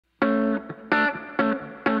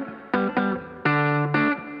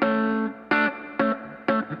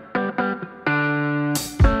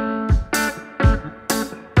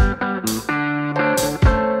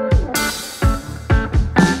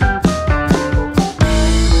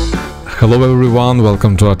Hello everyone,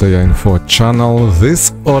 welcome to Ataya Info channel.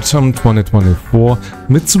 This autumn 2024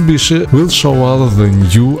 Mitsubishi will show us the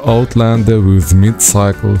new Outlander with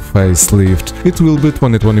mid-cycle facelift. It will be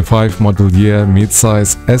 2025 model year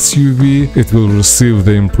mid-size SUV. It will receive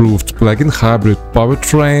the improved plug-in hybrid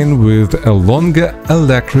powertrain with a longer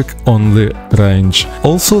electric-only range.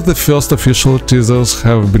 Also, the first official teasers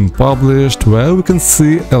have been published, where we can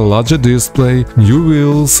see a larger display, new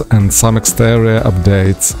wheels and some exterior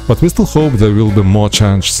updates. But we still hope there will be more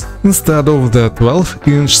changes. Instead of the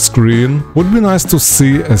 12-inch screen, would be nice to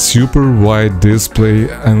see a super wide display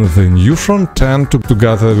and the new front end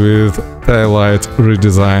together with taillight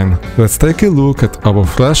redesign. Let's take a look at our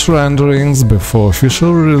flash renderings before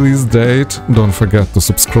official release date. Don't forget to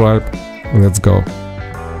subscribe. Let's go.